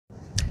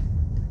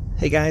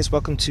Hey guys,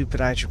 welcome to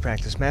Podiatry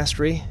Practice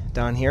Mastery.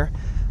 Don here.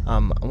 I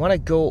want to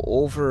go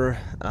over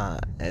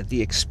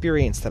the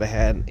experience that I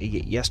had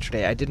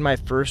yesterday. I did my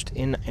first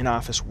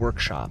in-office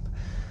workshop.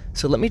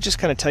 So let me just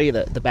kind of tell you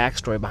the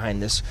backstory behind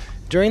this.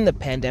 During the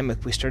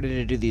pandemic, we started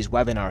to do these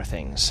webinar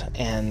things,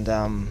 and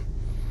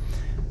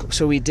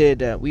so we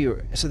did.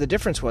 So the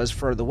difference was,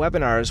 for the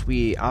webinars,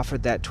 we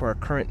offered that to our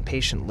current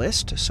patient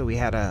list. So we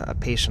had a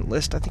patient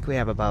list. I think we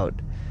have about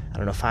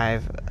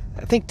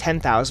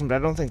 10,000, but I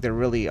don't think they're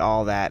really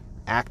all that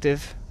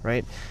active,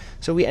 right?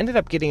 So we ended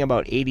up getting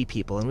about 80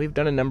 people, and we've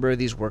done a number of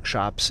these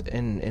workshops,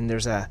 and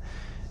there's I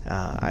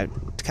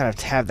kind of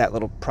have that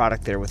little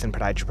product there within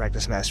Podiatry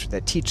Practice Master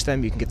that teach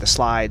them. You can get the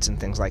slides and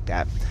things like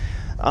that.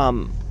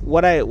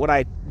 What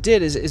I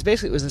did is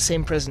basically it was the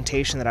same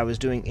presentation that I was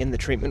doing in the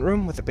treatment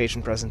room with the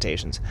patient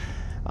presentations,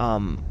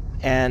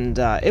 and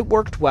it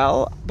worked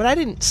well, but I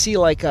didn't see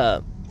like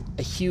a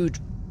huge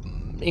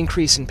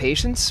increase in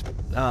patients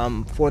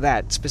for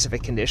that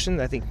specific condition.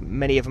 I think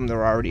many of them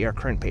are already our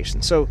current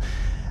patients. So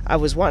I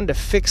was wanting to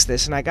fix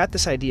this, and I got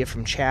this idea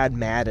from Chad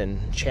Madden.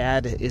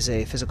 Chad is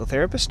a physical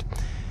therapist,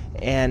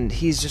 and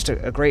he's just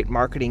a great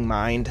marketing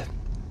mind.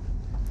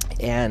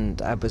 And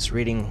I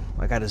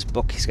got his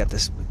book. He's got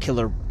this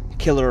killer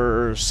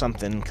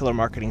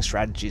marketing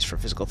strategies for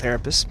physical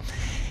therapists.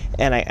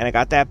 And I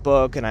got that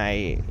book, and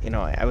I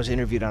was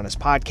interviewed on his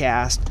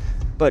podcast.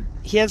 But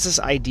he has this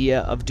idea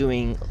of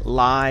doing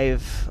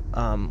live,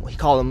 he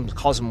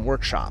calls them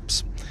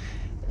workshops.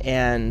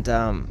 And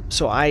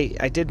so I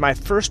did my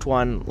first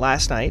one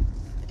last night,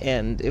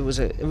 and it was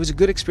a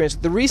good experience.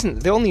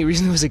 The only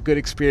reason it was a good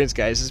experience,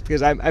 guys, is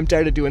because I'm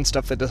tired of doing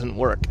stuff that doesn't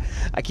work.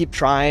 I keep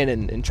trying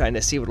and trying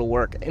to see what'll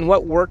work. And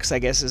what works, I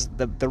guess, is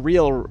the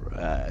real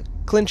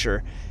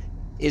clincher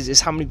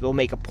is how many people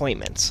make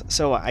appointments.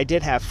 So I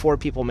did have 4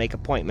 people make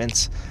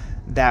appointments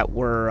that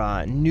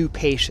were new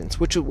patients,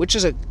 which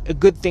is a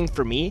good thing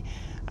for me.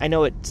 I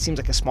know it seems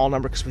like a small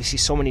number because we see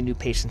so many new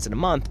patients in a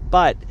month,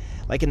 but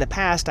like in the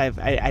past, I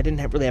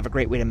didn't really have a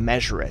great way to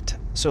measure it.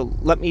 So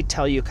let me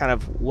tell you kind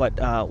of what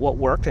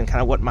worked and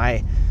kind of what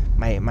my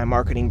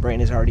marketing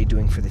brain is already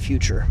doing for the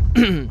future.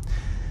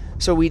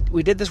 So we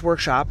did this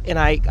workshop, and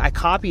I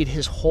copied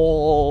his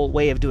whole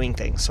way of doing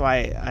things. So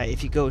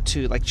if you go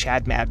to like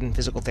Chad Madden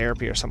Physical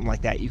Therapy or something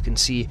like that, you can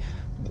see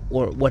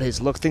what his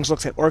things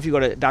looks like. Or if you go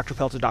to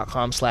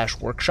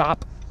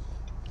drpelto.com/workshop,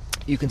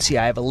 you can see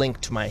I have a link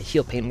to my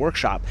heel pain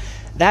workshop.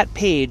 That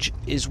page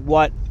is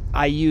what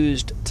I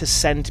used to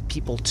send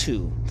people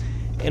to.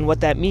 And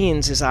what that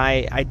means is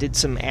I did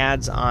some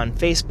ads on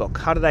Facebook.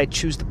 How did I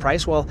choose the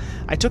price? Well,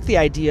 I took the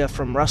idea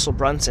from Russell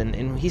Brunson,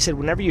 and he said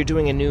whenever you're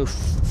doing a new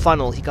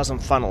funnel, he calls them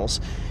funnels,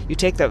 you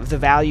take the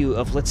value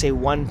of, let's say,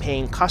 one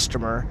paying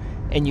customer,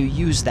 and you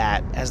use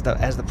that as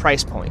the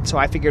price point. So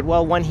I figured,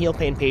 well, one heel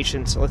pain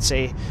patient, so let's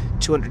say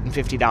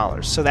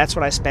 $250. So that's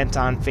what I spent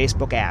on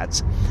Facebook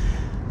ads.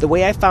 The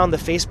way I found the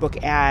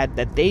Facebook ad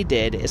that they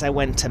did is I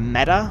went to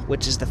Meta,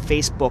 which is the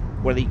Facebook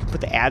where you can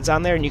put the ads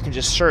on there, and you can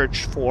just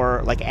search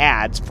for like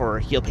ads for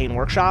heel pain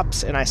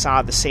workshops, and I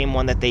saw the same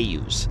one that they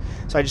use.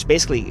 So I just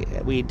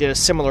we did a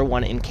similar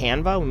one in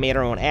Canva. We made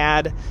our own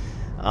ad,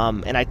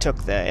 and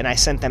I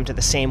sent them to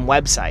the same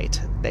website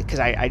because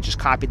I just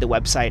copied the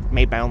website,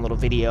 made my own little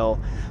video.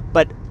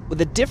 But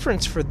the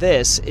difference for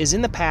this is,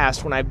 in the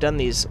past when I've done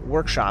these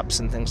workshops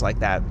and things like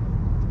that,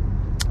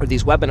 or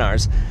these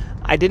webinars,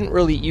 I didn't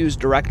really use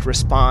direct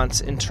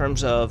response in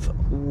terms of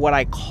what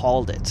I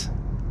called it.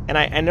 And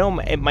I know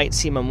it might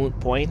seem a moot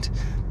point,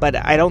 but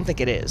I don't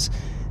think it is.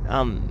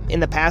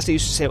 In the past, I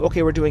used to say,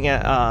 okay, we're doing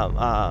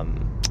a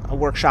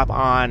workshop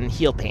on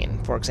heel pain,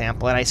 for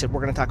example. And I said,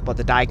 we're going to talk about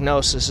the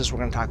diagnosis, we're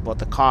going to talk about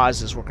the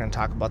causes, we're going to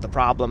talk about the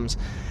problems.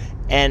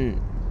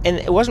 And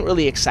it wasn't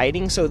really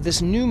exciting. So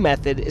this new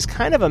method is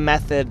kind of a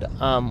method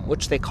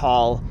which they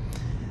call...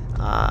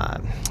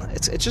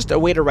 it's just a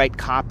way to write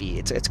copy.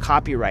 It's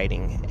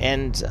copywriting.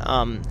 And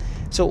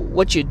so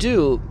what you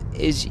do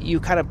is you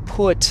kind of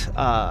put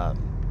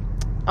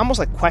almost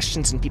like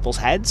questions in people's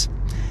heads.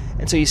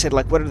 And so you said,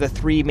 like, what are the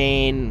 3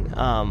 main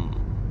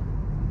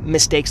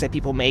mistakes that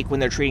people make when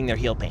they're treating their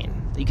heel pain?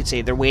 You could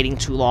say they're waiting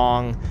too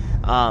long,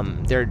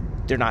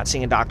 they're not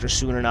seeing a doctor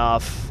soon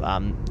enough,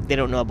 they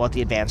don't know about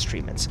the advanced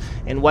treatments,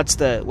 and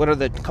what are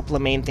the couple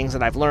of main things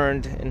that I've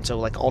learned, and so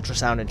like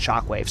ultrasound and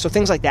shockwave, so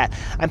things like that.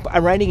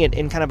 I'm writing it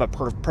in kind of a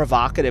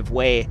provocative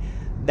way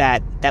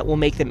that will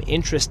make them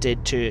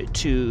interested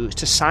to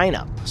sign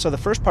up. So the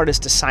first part is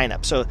to sign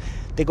up. So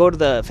they go to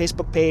the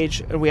Facebook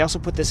page, and we also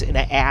put this in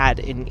an ad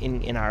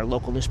in our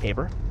local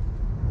newspaper.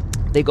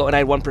 They go, and I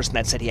had one person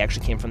that said he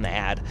actually came from the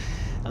ad.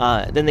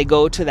 Then they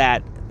go to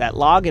that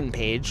login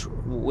page,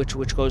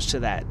 which goes to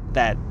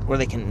that where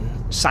they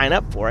can sign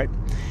up for it.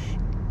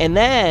 And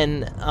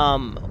then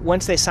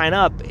once they sign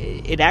up,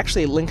 it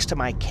actually links to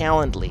my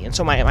Calendly. And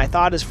so my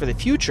thought is, for the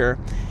future,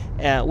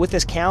 with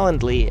this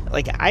Calendly,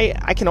 like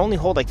I can only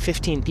hold like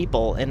 15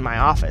 people in my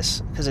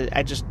office because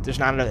there's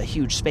not a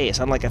huge space.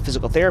 Unlike a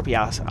physical therapy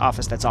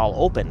office that's all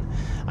open,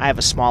 I have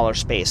a smaller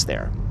space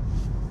there.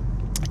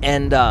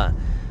 And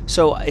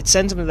So it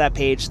sends them to that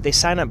page. They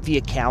sign up via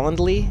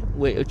Calendly,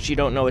 which you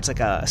don't know, it's like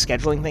a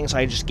scheduling thing. So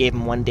I just gave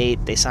them one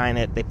date, they sign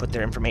it, they put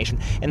their information.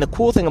 And the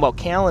cool thing about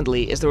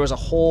Calendly is there was a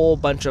whole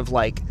bunch of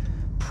like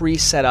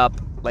pre-set up,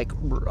 like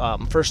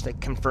first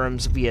it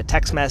confirms via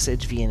text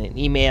message, via an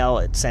email.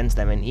 It sends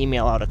them an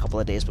email out a couple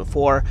of days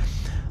before.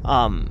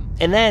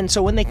 And then,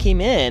 so when they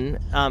came in,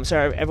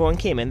 so everyone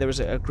came in, there was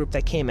a group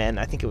that came in,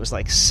 I think it was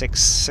like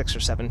six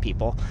or seven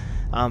people.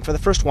 For the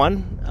first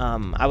one,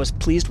 I was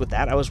pleased with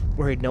that. I was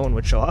worried no one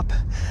would show up.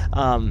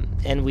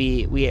 And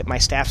my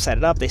staff set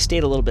it up. They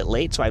stayed a little bit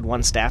late, so I had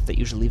one staff that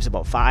usually leaves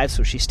about 5,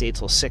 so she stayed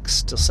till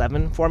 6 till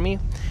 7 for me.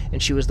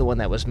 And she was the one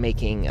that was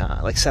making,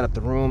 set up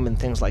the room and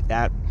things like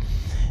that.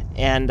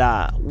 And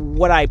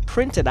what I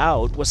printed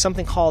out was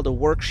something called a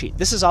worksheet.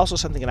 This is also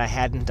something that I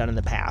hadn't done in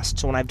the past.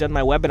 So when I've done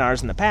my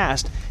webinars in the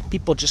past,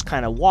 people just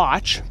kind of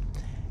watch,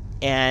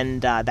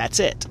 and that's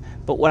it.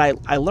 But what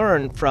I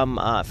learned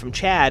from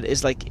Chad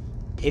is, like,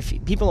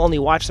 if people only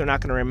watch, they're not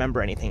going to remember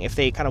anything. If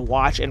they kind of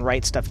watch and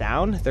write stuff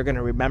down, they're going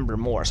to remember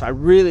more. So I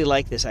really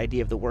like this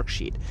idea of the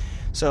worksheet.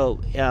 So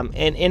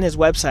in his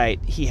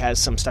website, he has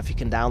some stuff you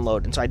can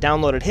download. And so I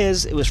downloaded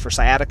his. It was for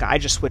sciatica. I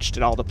just switched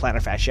it all to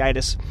plantar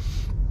fasciitis.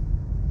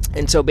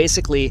 And so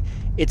basically,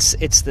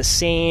 it's the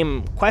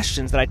same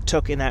questions that I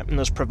took in that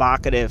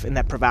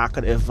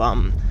provocative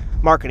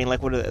marketing,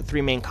 like what are the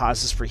 3 main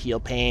causes for heel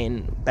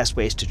pain, best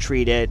ways to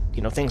treat it,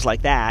 things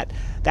like that.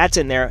 That's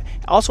in there.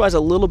 It also has a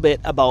little bit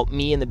about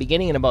me in the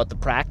beginning and about the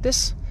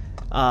practice.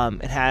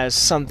 It has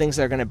some things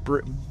that are going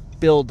to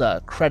build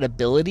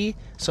credibility.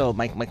 So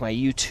like my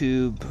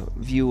YouTube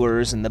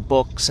viewers and the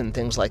books and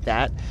things like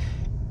that.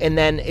 And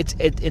then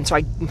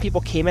when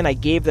people came in, I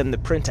gave them the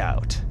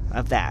printout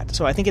of that.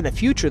 So I think in the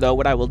future, though,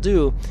 what I will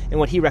do, and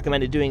what he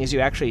recommended doing, is you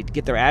actually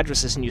get their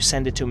addresses and you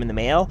send it to them in the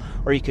mail,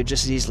 or you could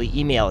just as easily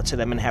email it to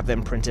them and have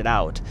them print it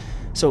out.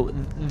 So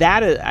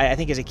that, I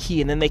think, is a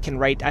key. And then they can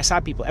write. I saw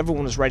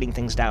everyone was writing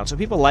things down. So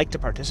people like to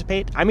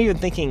participate. I'm even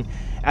thinking,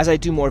 as I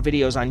do more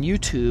videos on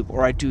YouTube,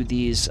 or I do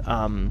these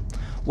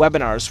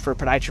webinars for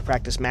Podiatry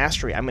Practice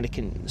Mastery, I'm going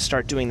to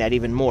start doing that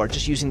even more,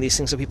 just using these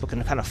things so people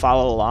can kind of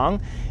follow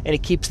along, and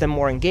it keeps them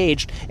more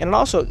engaged. And it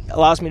also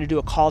allows me to do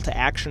a call to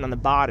action on the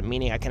bottom,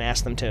 meaning I can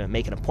ask them to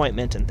make an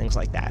appointment and things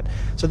like that.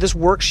 So this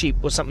worksheet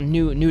was something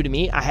new to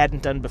me. I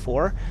hadn't done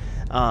before.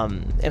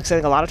 And I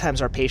think a lot of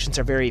times our patients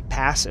are very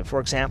passive. For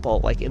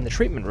example, like in the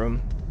treatment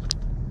room,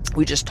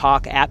 we just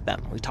talk at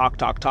them. We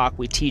talk.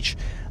 We teach.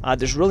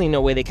 There's really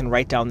no way they can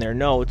write down their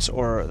notes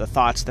or the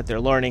thoughts that they're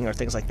learning or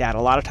things like that.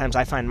 A lot of times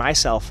I find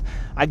myself,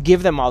 I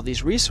give them all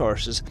these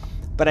resources,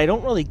 but I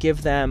don't really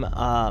give them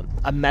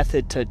a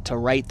method to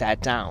write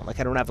that down.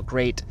 Like, I don't have a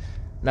great,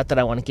 not that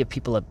I want to give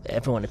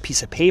everyone a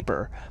piece of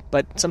paper,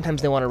 but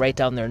sometimes they want to write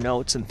down their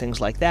notes and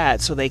things like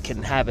that so they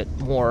can have it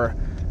more,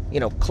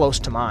 close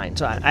to mind.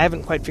 So I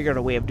haven't quite figured out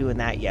a way of doing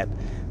that yet.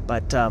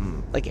 But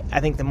I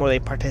think the more they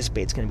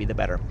participate, it's going to be the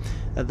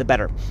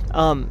better.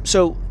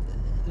 So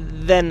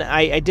then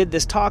I did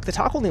this talk. The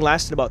talk only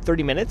lasted about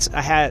 30 minutes.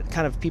 I had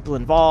kind of people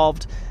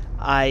involved.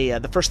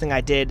 The first thing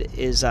I did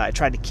is I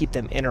tried to keep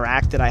them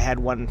interacted. I had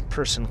one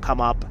person come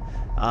up,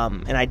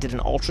 and I did an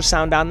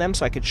ultrasound on them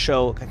so I could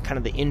show kind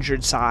of the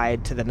injured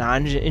side to the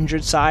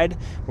non-injured side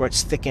where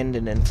it's thickened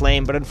and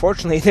inflamed. But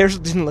unfortunately, theirs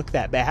didn't look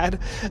that bad,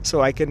 so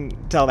I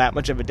couldn't tell that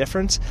much of a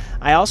difference.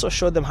 I also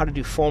showed them how to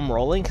do foam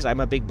rolling, because I'm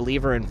a big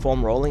believer in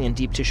foam rolling and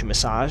deep tissue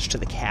massage to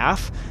the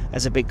calf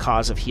as a big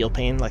cause of heel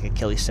pain, like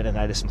Achilles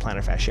tendonitis and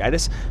plantar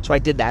fasciitis. So I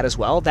did that as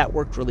well. That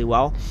worked really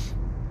well.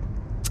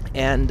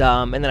 And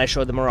then I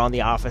showed them around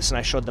the office, and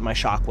I showed them my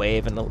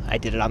Shockwave, and I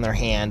did it on their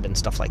hand and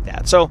stuff like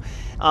that. So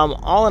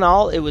all in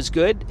all, it was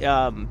good,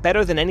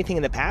 better than anything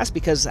in the past,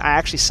 because I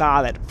actually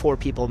saw that 4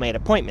 people made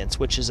appointments,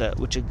 which is a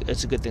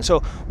good thing.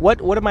 So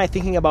what am I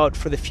thinking about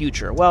for the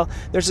future? Well,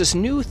 there's this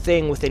new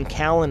thing within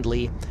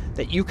Calendly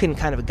that you can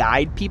kind of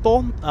guide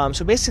people.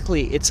 So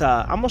basically, it's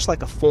almost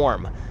like a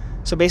form.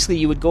 So basically,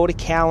 you would go to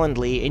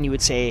Calendly and you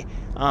would say,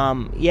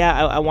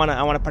 I want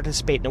to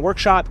participate in a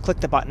workshop. Click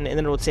the button, and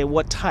then it would say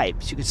what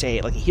types. You could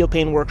say like a heel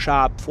pain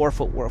workshop,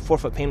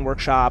 forefoot pain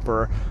workshop,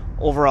 or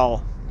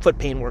overall foot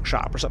pain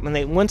workshop or something.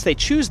 And once they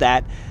choose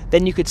that,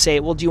 then you could say,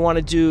 well, do you want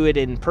to do it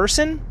in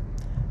person?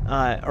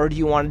 Or do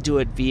you want to do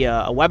it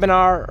via a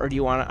webinar, or do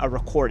you want a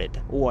recorded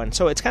one?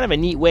 So it's kind of a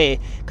neat way,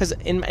 because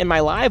in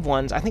my live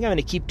ones, I think I'm going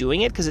to keep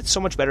doing it because it's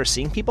so much better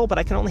seeing people, but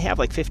I can only have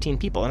like 15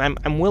 people, and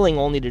I'm willing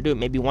only to do it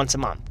maybe once a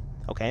month.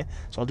 Okay,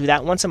 so I'll do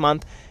that once a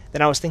month.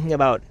 Then I was thinking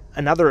about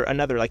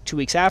another like 2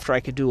 weeks after, I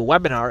could do a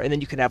webinar, and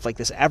then you could have like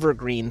this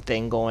evergreen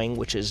thing going,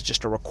 which is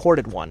just a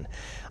recorded one.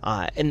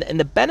 And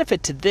the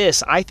benefit to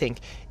this, I think,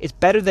 is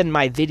better than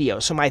my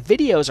videos. So my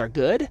videos are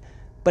good,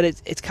 but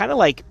it's kind of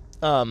like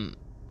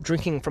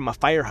drinking from a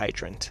fire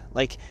hydrant.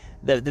 Like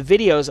the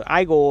videos,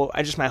 I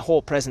just my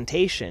whole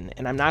presentation,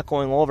 and I'm not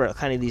going over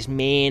kind of these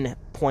main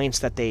points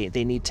that they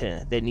need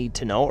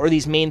to know, or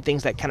these main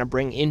things that kind of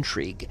bring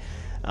intrigue.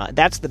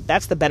 That's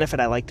the benefit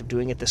I liked of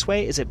doing it this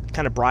way, is it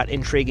kind of brought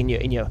intrigue, and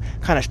you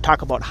kind of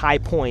talk about high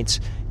points.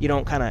 You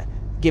don't kind of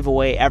give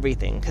away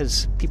everything,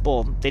 because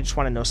people, they just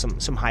want to know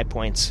some high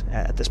points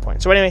at this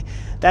point. So anyway,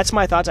 that's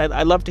my thoughts.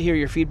 I'd love to hear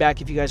your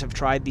feedback if you guys have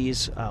tried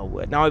these.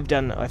 Now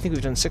I think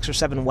we've done 6 or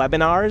 7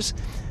 webinars,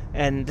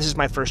 and this is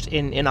my first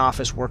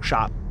in-office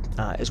workshop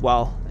as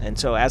well. And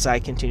so as I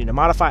continue to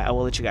modify, I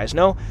will let you guys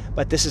know.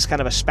 But this is kind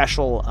of a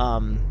special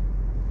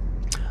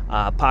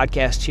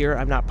podcast here.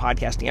 I'm not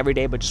podcasting every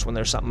day, but just when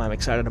there's something I'm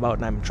excited about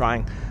and I'm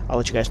trying, I'll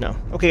let you guys know.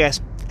 Okay, guys,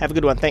 have a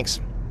good one. Thanks.